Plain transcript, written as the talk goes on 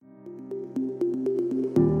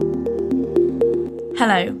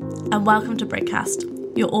Hello, and welcome to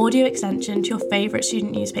BrigCast, your audio extension to your favourite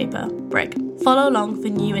student newspaper, Brig. Follow along for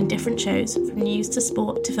new and different shows from news to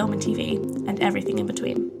sport to film and TV, and everything in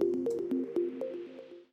between.